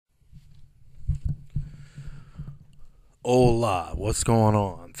Hola, what's going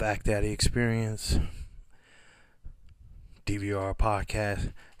on? Fact Daddy Experience, DVR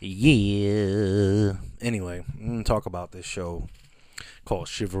podcast. Yeah. Anyway, I'm going to talk about this show called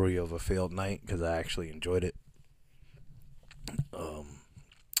Chivalry of a Failed Knight because I actually enjoyed it.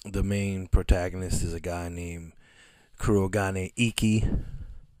 The main protagonist is a guy named Kurogane Iki.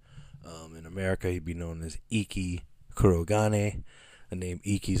 In America, he'd be known as Iki Kurogane. The name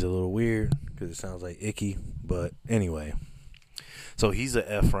Iki's a little weird because it sounds like icky, but anyway. So he's a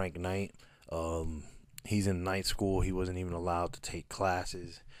F rank knight. He's in night school. He wasn't even allowed to take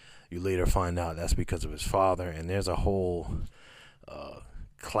classes. You later find out that's because of his father. And there's a whole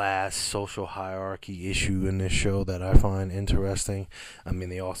class social hierarchy issue in this show that I find interesting. I mean,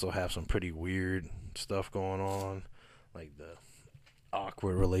 they also have some pretty weird stuff going on, like the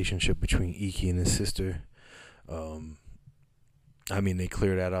awkward relationship between Iki and his sister. I mean, they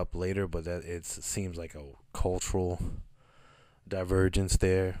clear that up later, but that it seems like a cultural divergence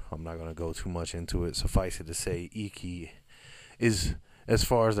there. I'm not going to go too much into it. Suffice it to say, Iki is, as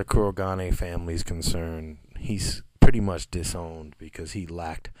far as the Kurogane family is concerned, he's pretty much disowned because he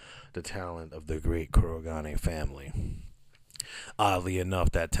lacked the talent of the great Kurogane family. Oddly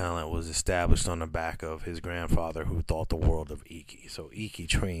enough, that talent was established on the back of his grandfather who thought the world of Iki. So Iki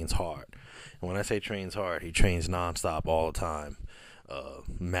trains hard. And when I say trains hard, he trains nonstop all the time,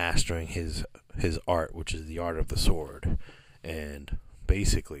 mastering his art, which is the art of the sword. And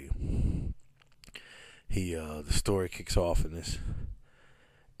basically, the story kicks off in this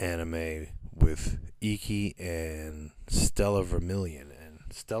anime with Iki and Stella Vermilion. And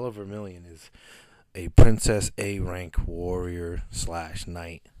Stella Vermilion is a Princess A rank warrior /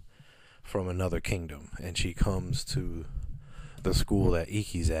 knight from another kingdom. And she comes to the school that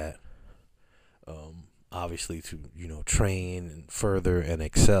Iki's at, obviously to, train and further and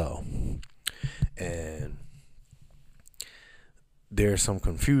excel. And there's some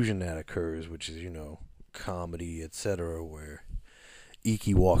confusion that occurs, which is, comedy, etc., where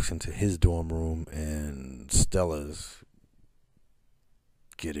Iki walks into his dorm room and Stella's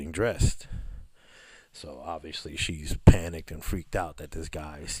getting dressed. So obviously she's panicked and freaked out that this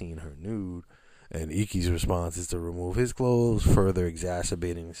guy has seen her nude, and Iki's response is to remove his clothes, further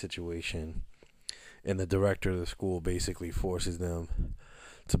exacerbating the situation. And the director of the school basically forces them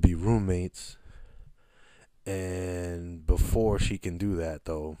to be roommates. And before she can do that,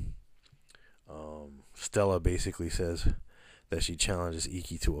 though, Stella basically says that she challenges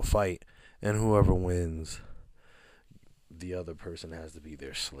Iki to a fight, and whoever wins, the other person has to be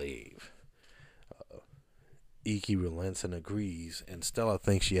their slave. Iki relents and agrees, and Stella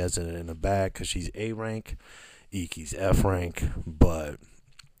thinks she has it in the bag because she's A rank, Iki's F rank, but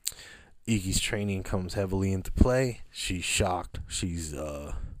Iki's training comes heavily into play. She's shocked, she's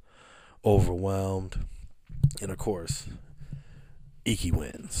overwhelmed, and of course, Iki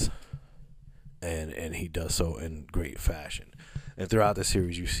wins. And he does so in great fashion. And throughout the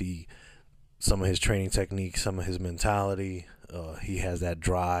series, you see some of his training techniques, some of his mentality. He has that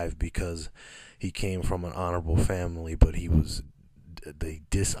drive because he came from an honorable family, but he was the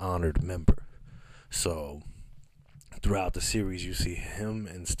dishonored member. So throughout the series, you see him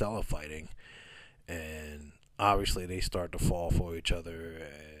and Stella fighting. And obviously, they start to fall for each other.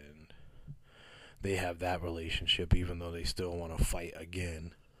 And they have that relationship, even though they still want to fight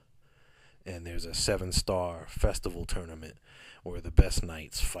again. And there's a 7-star festival tournament where the best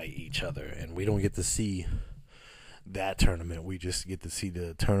knights fight each other. And we don't get to see that tournament. We just get to see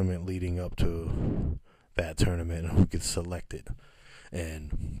the tournament leading up to that tournament and who gets selected.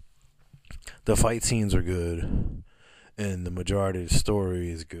 And the fight scenes are good. And the majority of the story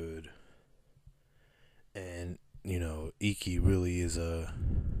is good. And, Iki really is a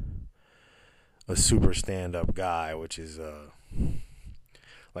super stand-up guy, which is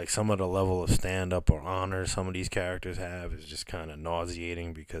like some of the level of stand-up or honor some of these characters have is just kind of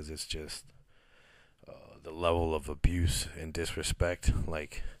nauseating because it's just the level of abuse and disrespect.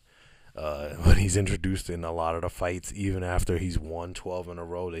 Like when he's introduced in a lot of the fights, even after he's won 12 in a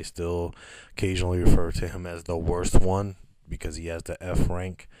row, they still occasionally refer to him as the worst one because he has the F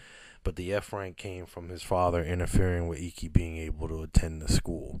rank. But the F rank came from his father interfering with Iki being able to attend the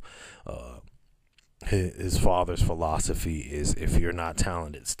school. His father's philosophy is if you're not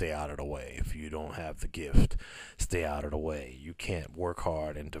talented, stay out of the way. If you don't have the gift, stay out of the way. You can't work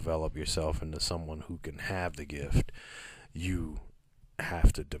hard and develop yourself into someone who can have the gift. You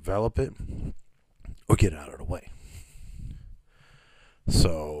have to develop it or get out of the way.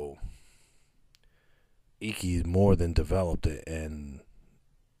 So Iki more than developed it, and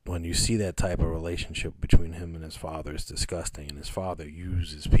when you see that type of relationship between him and his father, it's disgusting. And his father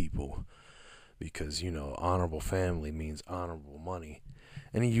uses people because, honorable family means honorable money.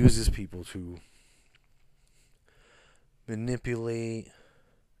 And he uses people to manipulate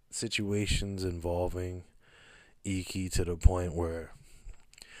situations involving Iki to the point where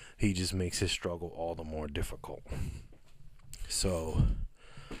he just makes his struggle all the more difficult. So,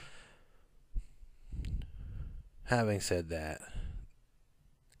 having said that,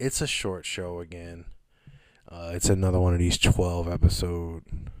 it's a short show again. It's another one of these 12 episode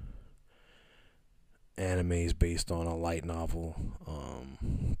animes based on a light novel.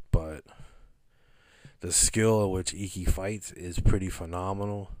 But the skill at which Iki fights is pretty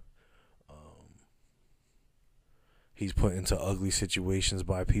phenomenal. He's put into ugly situations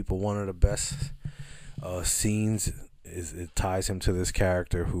by people. One of the best scenes is it ties him to this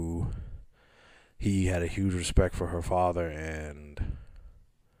character who he had a huge respect for her father, and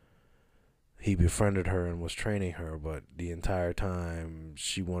he befriended her and was training her, but the entire time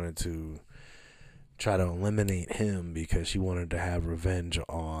she wanted to try to eliminate him because she wanted to have revenge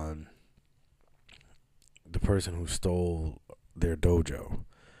on the person who stole their dojo.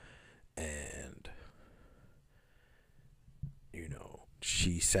 And,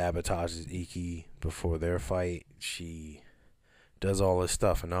 she sabotages Iki before their fight. She does all this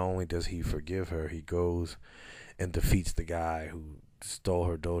stuff, and not only does he forgive her, he goes and defeats the guy who stole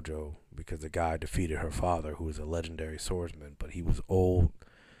her dojo, because the guy defeated her father, who was a legendary swordsman, but he was old,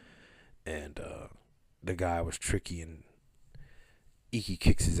 and the guy was tricky, and Iki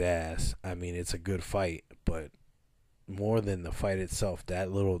kicks his ass. I mean, it's a good fight, but more than the fight itself,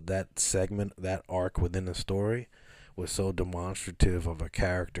 that segment, that arc within the story was so demonstrative of a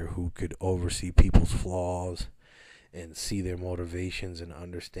character who could oversee people's flaws and see their motivations and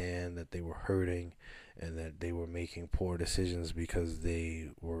understand that they were hurting and that they were making poor decisions because they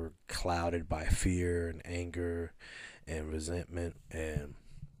were clouded by fear and anger and resentment. And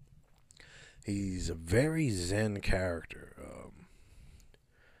he's a very zen character.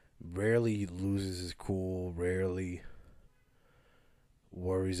 Rarely loses his cool, rarely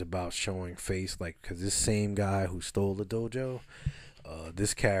worries about showing face, because this same guy who stole the dojo,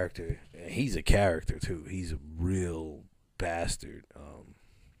 this character, he's a character too. He's a real bastard.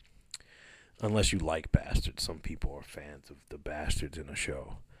 Unless you like bastards, some people are fans of the bastards in a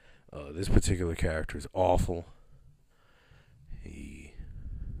show. This particular character is awful. He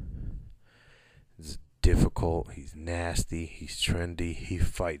is difficult. He's nasty. He's trendy. He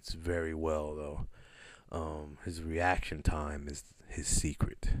fights very well, though. His reaction time is his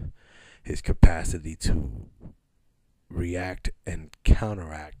secret. His capacity to react and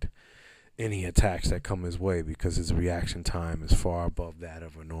counteract any attacks that come his way, because his reaction time is far above that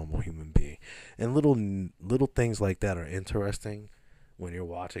of a normal human being. And little things like that are interesting when you're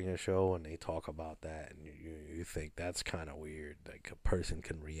watching a show and they talk about that, and you think that's kind of weird. Like, a person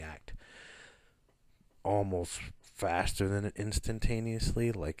can react almost faster than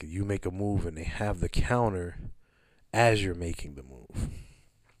instantaneously. Like, you make a move and they have the counter as you're making the move.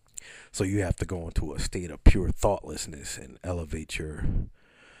 So you have to go into a state of pure thoughtlessness and elevate your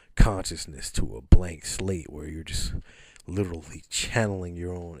consciousness to a blank slate where you're just literally channeling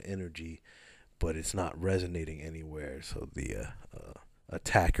your own energy, but it's not resonating anywhere. So the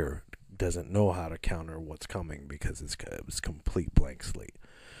attacker doesn't know how to counter what's coming because it's complete blank slate.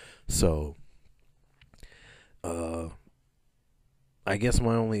 So I guess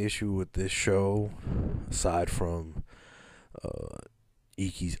my only issue with this show, aside from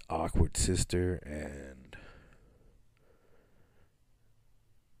Iki's awkward sister, and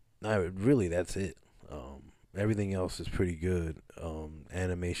really that's it. Everything else is pretty good.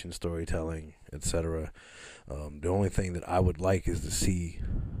 Animation, storytelling, etc. The only thing that I would like is to see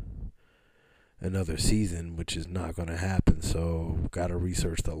another season, which is not going to happen. So got to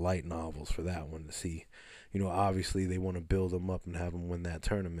research the light novels for that one to see. Obviously they want to build them up and have them win that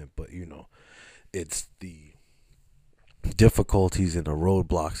tournament, but it's the difficulties and the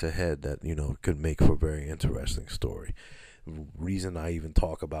roadblocks ahead that could make for a very interesting story. The reason I even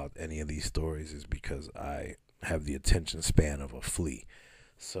talk about any of these stories is because I have the attention span of a flea.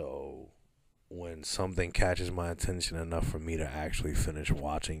 So when something catches my attention enough for me to actually finish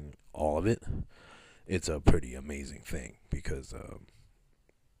watching all of it, it's a pretty amazing thing, because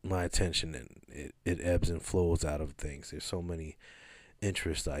my attention, and it ebbs and flows out of things. There's so many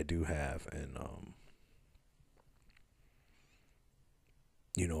interests I do have, and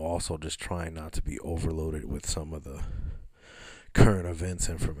also just trying not to be overloaded with some of the current events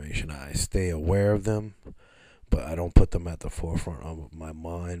information. I stay aware of them, but I don't put them at the forefront of my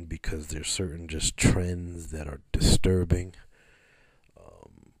mind, because there's certain just trends that are disturbing,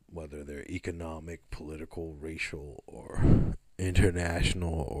 whether they're economic, political, racial, or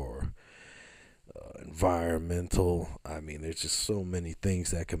international, or environmental. I mean, there's just so many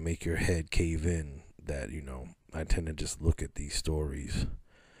things that can make your head cave in that, I tend to just look at these stories,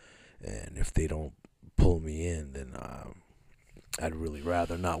 and if they don't pull me in, then I'd really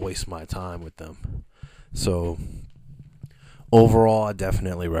rather not waste my time with them. So overall, I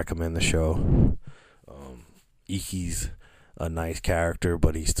definitely recommend the show. Iki's a nice character,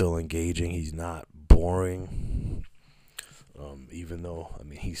 but he's still engaging. He's not boring. Even though, I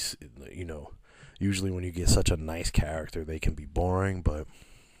mean, he's, usually when you get such a nice character, they can be boring, but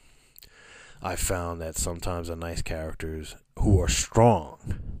I found that sometimes the nice characters who are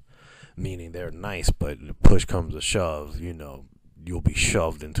strong, meaning they're nice, but push comes to shove, you'll be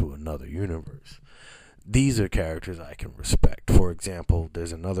shoved into another universe. These are characters I can respect. For example,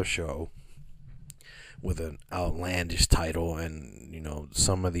 there's another show with an outlandish title, and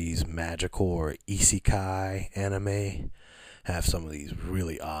some of these magical or isekai anime have some of these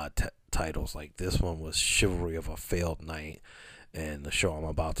really odd titles. Like this one was Chivalry of a Failed Knight, and the show I'm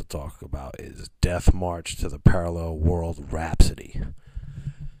about to talk about is Death March to the Parallel World Rhapsody.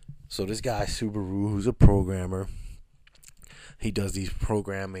 So this guy Subaru, who's a programmer, he does these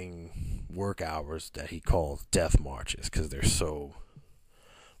programming work hours that he calls death marches because they're so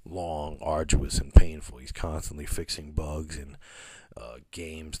long, arduous, and painful. He's constantly fixing bugs in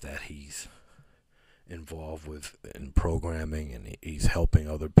games that he's involved with in programming, and he's helping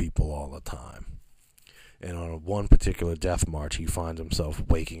other people all the time. And on one particular death march, he finds himself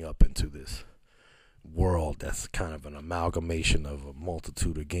waking up into this world that's kind of an amalgamation of a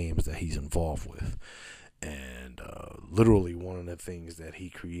multitude of games that he's involved with. And literally one of the things that he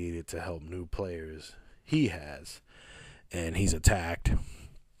created to help new players, he has, and he's attacked.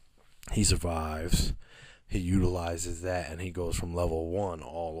 He survives. He utilizes that, and he goes from level 1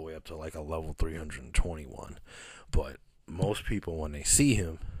 all the way up to like a level 321. But most people, when they see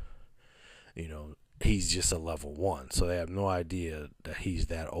him, he's just a level 1. So they have no idea that he's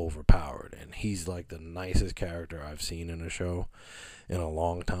that overpowered. And he's like the nicest character I've seen in a show in a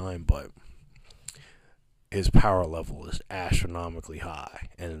long time. But his power level is astronomically high,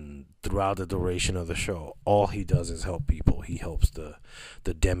 and throughout the duration of the show, all he does is help people. He helps the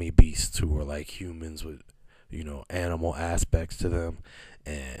demi beasts who are like humans with animal aspects to them,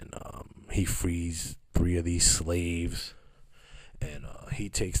 and he frees 3 of these slaves, and he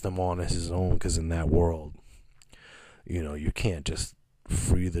takes them on as his own, because in that world, you can't just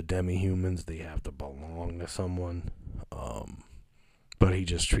free the demi humans; they have to belong to someone. But he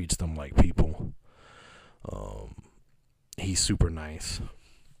just treats them like people. He's super nice.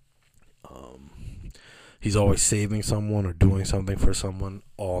 He's always saving someone or doing something for someone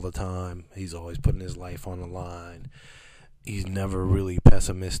all the time. He's always putting his life on the line. He's never really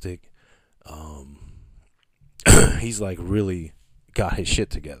pessimistic. He's like really got his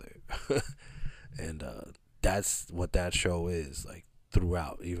shit together. And that's what that show is like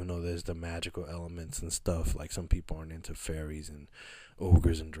throughout, even though there's the magical elements and stuff. Like some people aren't into fairies and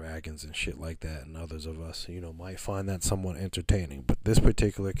ogres and dragons and shit like that, and others of us might find that somewhat entertaining. But this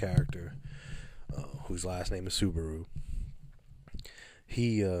particular character, whose last name is Subaru,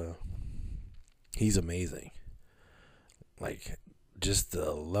 he's amazing. Like, just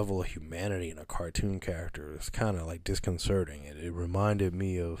the level of humanity in a cartoon character is kind of like disconcerting. It reminded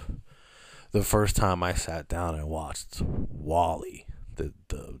me of the first time I sat down and watched WALL-E, the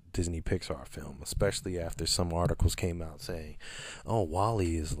Disney Pixar film, especially after some articles came out saying, oh,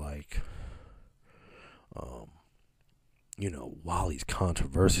 WALL-E is like, WALL-E's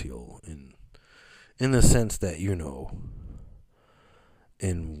controversial in the sense that,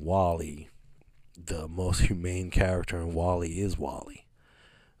 in WALL-E, the most humane character in WALL-E is WALL-E.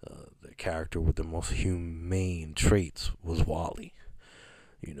 The character with the most humane traits was WALL-E.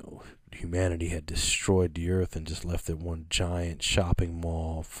 Humanity had destroyed the earth and just left it one giant shopping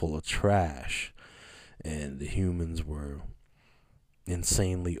mall full of trash. And the humans were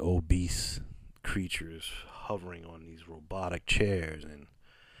insanely obese creatures hovering on these robotic chairs. And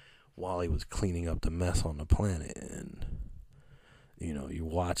WALL-E was cleaning up the mess on the planet. And, you're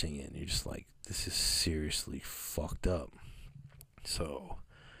watching it and you're just like, this is seriously fucked up. So,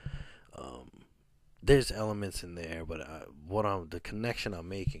 there's elements in there, but the connection I'm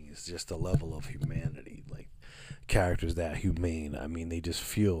making is just the level of humanity. Like, characters that humane, I mean, they just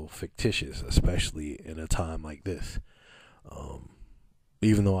feel fictitious, especially in a time like this.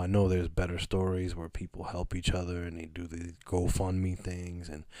 Even though I know there's better stories where people help each other and they do the GoFundMe things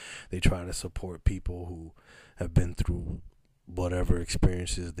and they try to support people who have been through whatever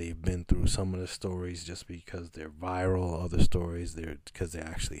experiences they've been through. Some of the stories just because they're viral, other stories because they're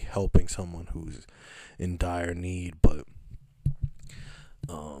actually helping someone who's in dire need. But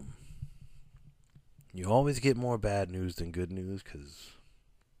You always get more bad news than good news because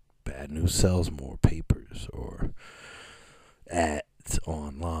bad news sells more papers or ads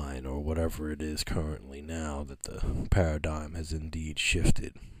online or whatever it is currently now that the paradigm has indeed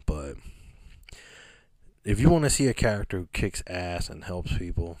shifted. But if you want to see a character who kicks ass and helps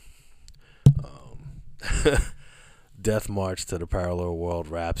people, Death March to the Parallel World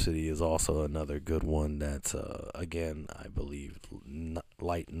Rhapsody is also another good one that's, again, I believe,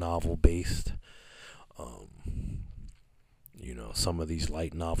 light novel based. Some of these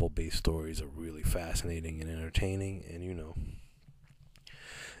light novel based stories are really fascinating and entertaining. And,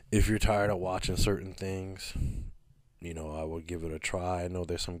 if you're tired of watching certain things, I would give it a try. I know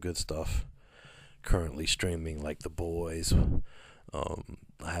there's some good stuff currently streaming, like The Boys.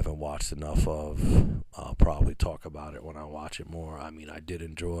 I haven't watched enough of. I'll probably talk about it when I watch it more. I mean, I did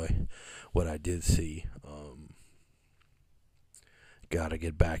enjoy what I did see. Gotta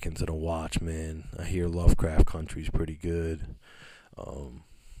get back into the Watchmen. I hear Lovecraft Country's pretty good.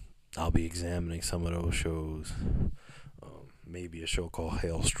 I'll be examining some of those shows. Maybe a show called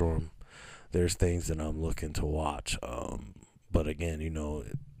Hailstorm. There's things that I'm looking to watch. But again,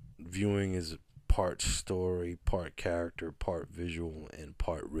 viewing is part story, part character, part visual, and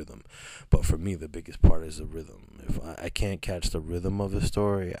part rhythm. But for me, the biggest part is the rhythm. If I can't catch the rhythm of the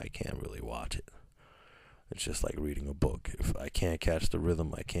story, I can't really watch it. It's just like reading a book. If I can't catch the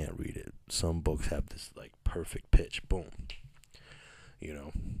rhythm, I can't read it. Some books have this like perfect pitch. Boom.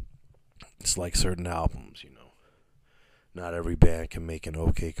 It's like certain albums. Not every band can make an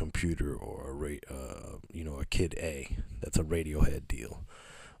OK Computer or a Kid A. That's a Radiohead deal.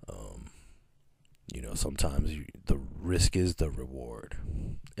 Sometimes the risk is the reward.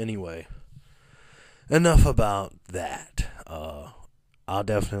 Anyway, enough about that. I'll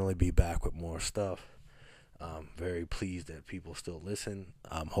definitely be back with more stuff. I'm very pleased that people still listen.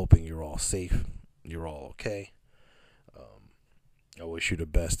 I'm hoping you're all safe. You're all okay. I wish you the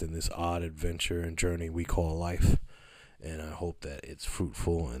best in this odd adventure and journey we call life. And I hope that it's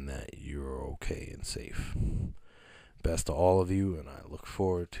fruitful and that you're okay and safe. Best to all of you, and I look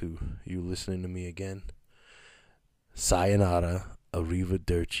forward to you listening to me again. Sayonara,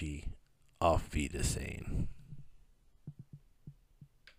 arrivederci, auf Wiedersehen.